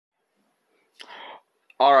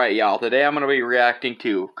Alright, y'all, today I'm going to be reacting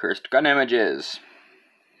to Cursed Gun Images.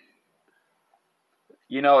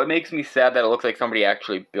 You know, it makes me sad that it looks like somebody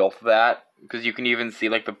actually built that, because you can even see,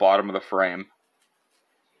 like, the bottom of the frame.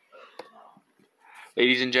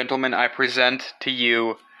 Ladies and gentlemen, I present to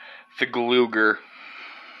you the Gluger.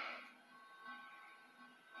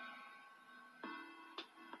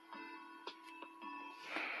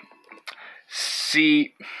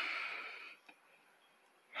 See,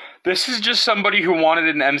 this is just somebody who wanted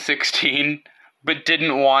an M16, but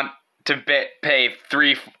didn't want to pay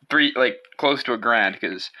like close to $1,000,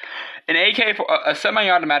 because an AK, a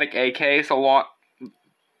semi-automatic AK, so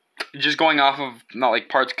just going off of not like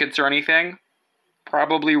parts kits or anything,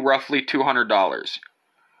 probably roughly $200.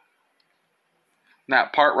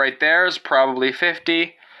 That part right there is probably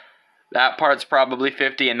 $50. That part's probably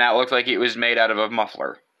 $50, and that looks like it was made out of a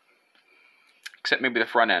muffler, except maybe the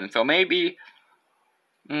front end. So maybe,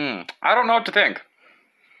 I don't know what to think.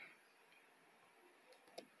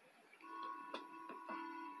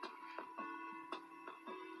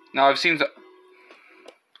 Now, I've seen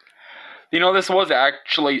you know, this was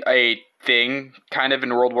actually a thing, kind of,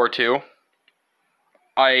 in World War II.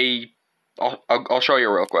 I'll show you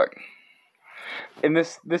real quick. And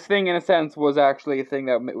this thing, in a sense, was actually a thing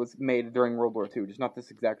that was made during World War II, just not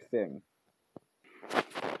this exact thing.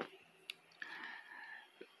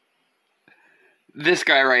 This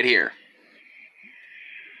guy right here.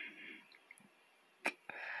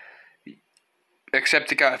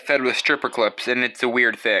 Except it got fed with stripper clips, and it's a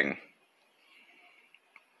weird thing.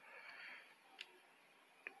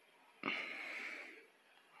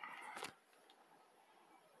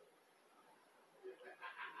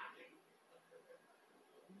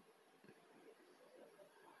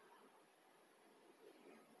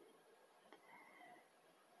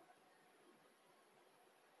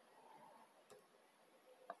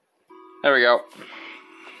 There we go.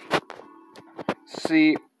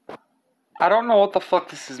 See, I don't know what the fuck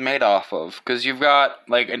this is made off of, because you've got,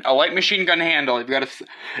 like, a light machine gun handle. You've got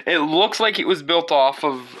it looks like it was built off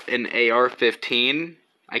of an AR-15.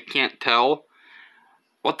 I can't tell.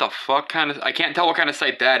 What the fuck I can't tell what kind of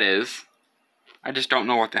sight that is. I just don't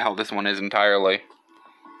know what the hell this one is entirely.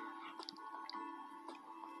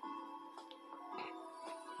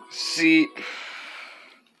 See,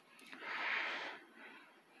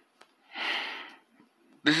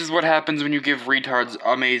 this is what happens when you give retards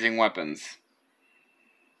amazing weapons.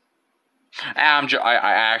 I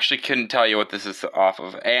actually couldn't tell you what this is off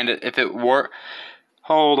of. And if it were...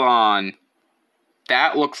 Hold on.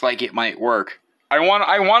 That looks like it might work. I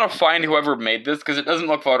want to find whoever made this, because it doesn't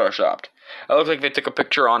look photoshopped. It looks like they took a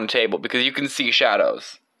picture on a table, because you can see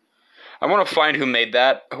shadows. I want to find who made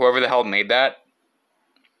that, whoever the hell made that.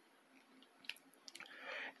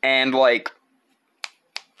 And, like...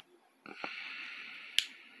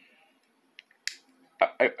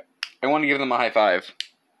 I want to give them a high five,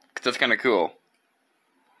 because that's kind of cool.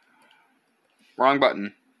 Wrong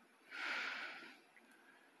button.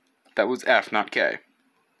 That was F, not K.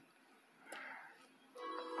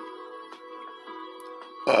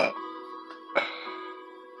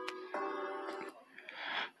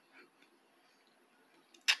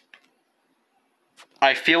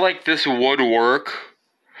 I feel like this would work,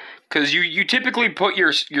 because you typically put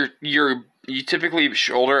you typically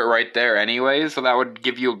shoulder it right there anyway, so that would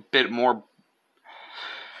give you a bit more.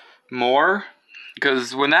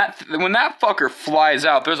 Because when that fucker flies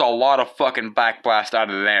out, there's a lot of fucking backblast out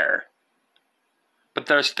of there. But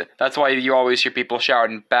that's why you always hear people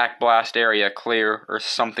shouting backblast area clear or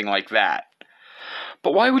something like that.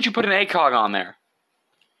 But why would you put an ACOG on there?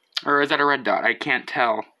 Or is that a red dot? I can't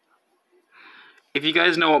tell. If you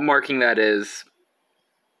guys know what marking that is,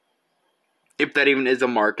 if that even is a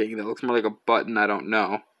marking, that looks more like a button, I don't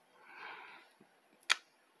know.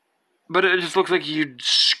 But it just looks like you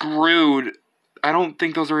screwed. I don't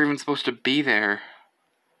think those are even supposed to be there.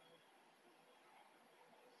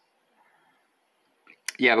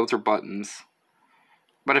 Yeah, those are buttons.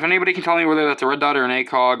 But if anybody can tell me whether that's a red dot or an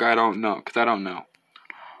ACOG, I don't know, because I don't know.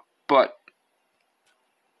 But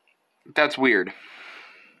that's weird.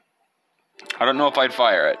 I don't know if I'd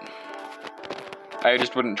fire it. I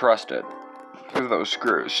just wouldn't trust it because of those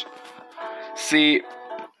screws. See,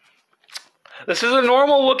 this is a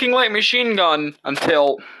normal looking light machine gun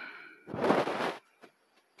until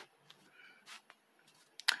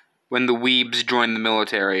when the weebs joined the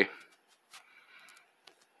military.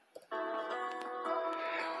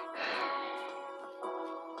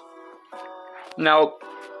 Now,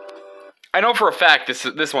 I know for a fact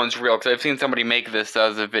this one's real, because I've seen somebody make this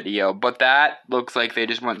as a video, but that looks like they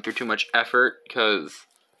just went through too much effort, because...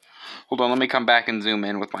 Hold on, let me come back and zoom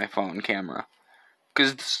in with my phone camera.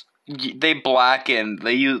 because they blackened.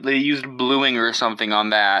 They used bluing or something on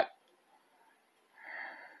that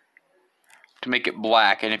to make it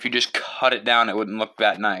black, and if you just cut it down, it wouldn't look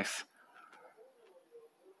that nice.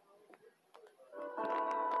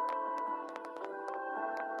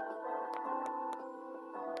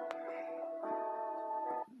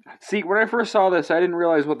 See, when I first saw this, I didn't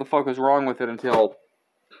realize what the fuck was wrong with it until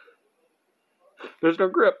there's no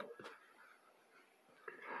grip.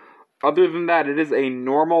 Other than that, it is a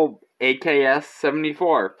normal AKS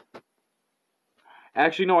 74.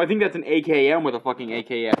 Actually, no, I think that's an AKM with a fucking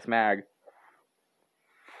AKS mag.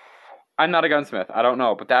 I'm not a gunsmith. I don't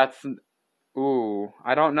know, but that's... Ooh,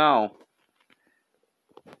 I don't know.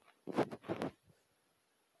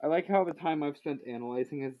 I like how the time I've spent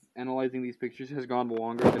analyzing these pictures has gone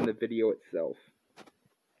longer than the video itself.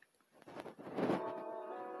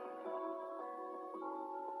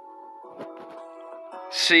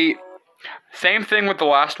 See, same thing with the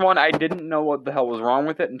last one. I didn't know what the hell was wrong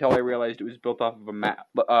with it until I realized it was built off of a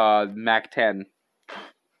Mac 10.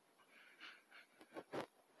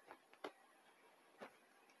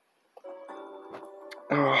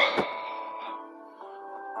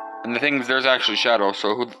 And the thing is, there's actually shadow,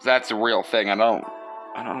 so that's a real thing. I don't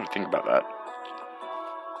think about that.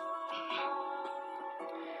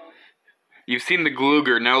 You've seen the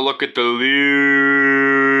Gluger, now look at the Luger.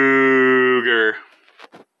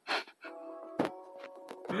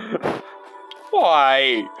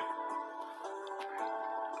 Why?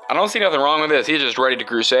 I don't see nothing wrong with this. He's just ready to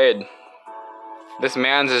crusade. This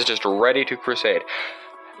man's is just ready to crusade.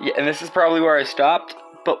 Yeah, and this is probably where I stopped.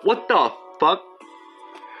 But what the fuck?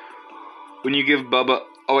 When you give Bubba...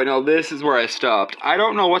 Oh, wait, no, this is where I stopped. I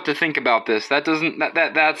don't know what to think about this. That doesn't...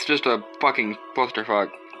 That's just a fucking clusterfuck.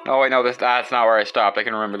 Oh, wait, no, that's not where I stopped. I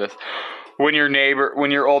can remember this. When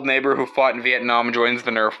your old neighbor who fought in Vietnam joins the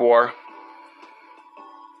Nerf war.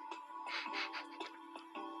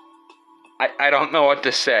 I don't know what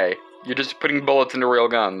to say. You're just putting bullets into real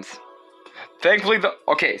guns. Thankfully,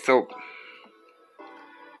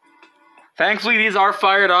 Thankfully, these are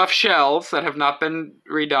fired off shells that have not been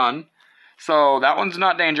redone. So, that one's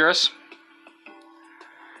not dangerous.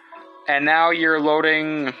 And now you're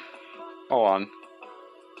loading... Hold on.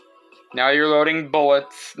 Now you're loading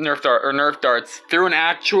bullets, Nerf darts, through an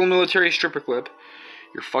actual military stripper clip.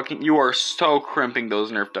 You are so crimping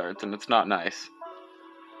those Nerf darts, and it's not nice.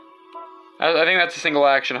 I think that's a single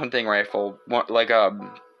action hunting rifle, like a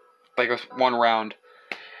one round.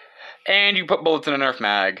 And you put bullets in a Nerf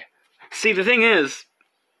mag. See, the thing is,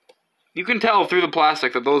 you can tell through the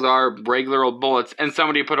plastic that those are regular old bullets, and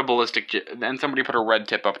somebody put a red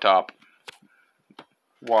tip up top.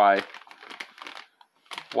 Why?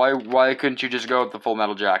 Why couldn't you just go with the full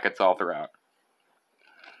metal jackets all throughout?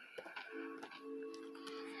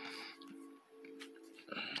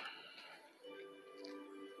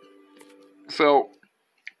 So,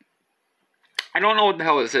 I don't know what the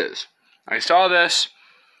hell this is. I saw this.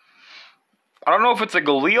 I don't know if it's a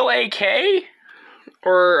Galil AK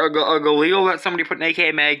or a Galil that somebody put an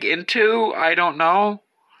AK mag into. I don't know.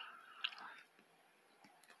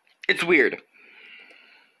 It's weird.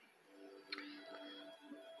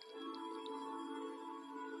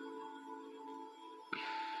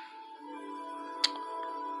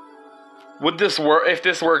 Would this work? If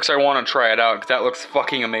this works, I want to try it out, because that looks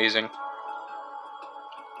fucking amazing.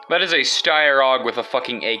 That is a Steyr with a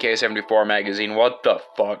fucking AK-74 magazine. What the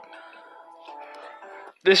fuck?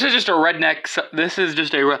 This is just a redneck... This is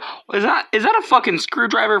just a... Is that a fucking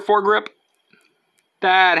screwdriver foregrip?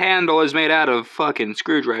 That handle is made out of fucking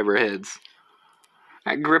screwdriver heads.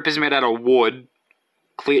 That grip is made out of wood.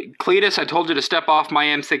 Cletus, I told you to step off my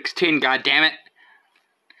M16, goddammit.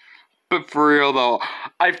 But for real, though,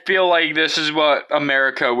 I feel like this is what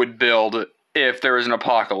America would build if there was an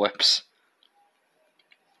apocalypse.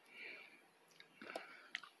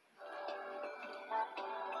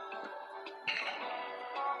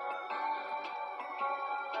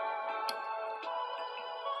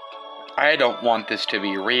 I don't want this to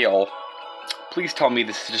be real. Please tell me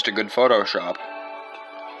this is just a good Photoshop.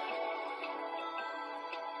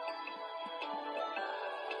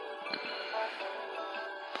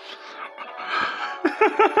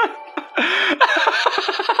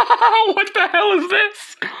 What the hell is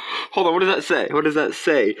this? Hold on, what does that say? What does that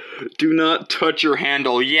say? Do not touch your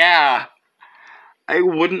handle. Yeah. I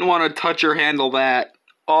wouldn't want to touch or handle that.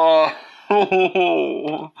 Oh.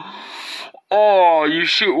 Oh, you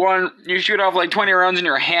shoot off like 20 rounds and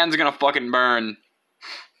your hand's gonna fucking burn.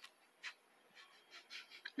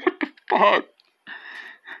 What the fuck?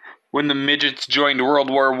 When the midgets joined World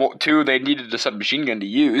War II, they needed a submachine gun to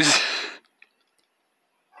use.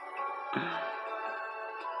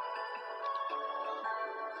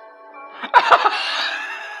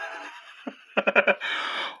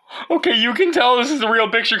 Okay, you can tell this is a real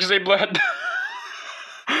picture because they bled.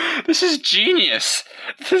 This is genius.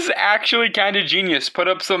 This is actually kind of genius. Put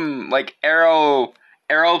up some, like,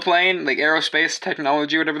 aeroplane, like, aerospace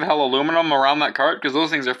technology, whatever the hell, aluminum around that cart, because those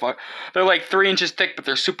things are they're like 3 inches thick, but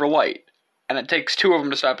they're super light. And it takes 2 of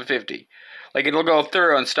them to stop a 50. Like, it'll go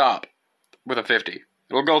through and stop with a 50.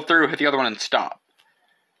 It'll go through, hit the other one, and stop.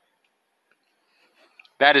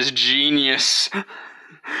 That is genius.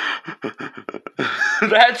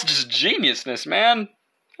 That's just geniusness, man.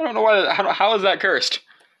 I don't know why. How is that cursed?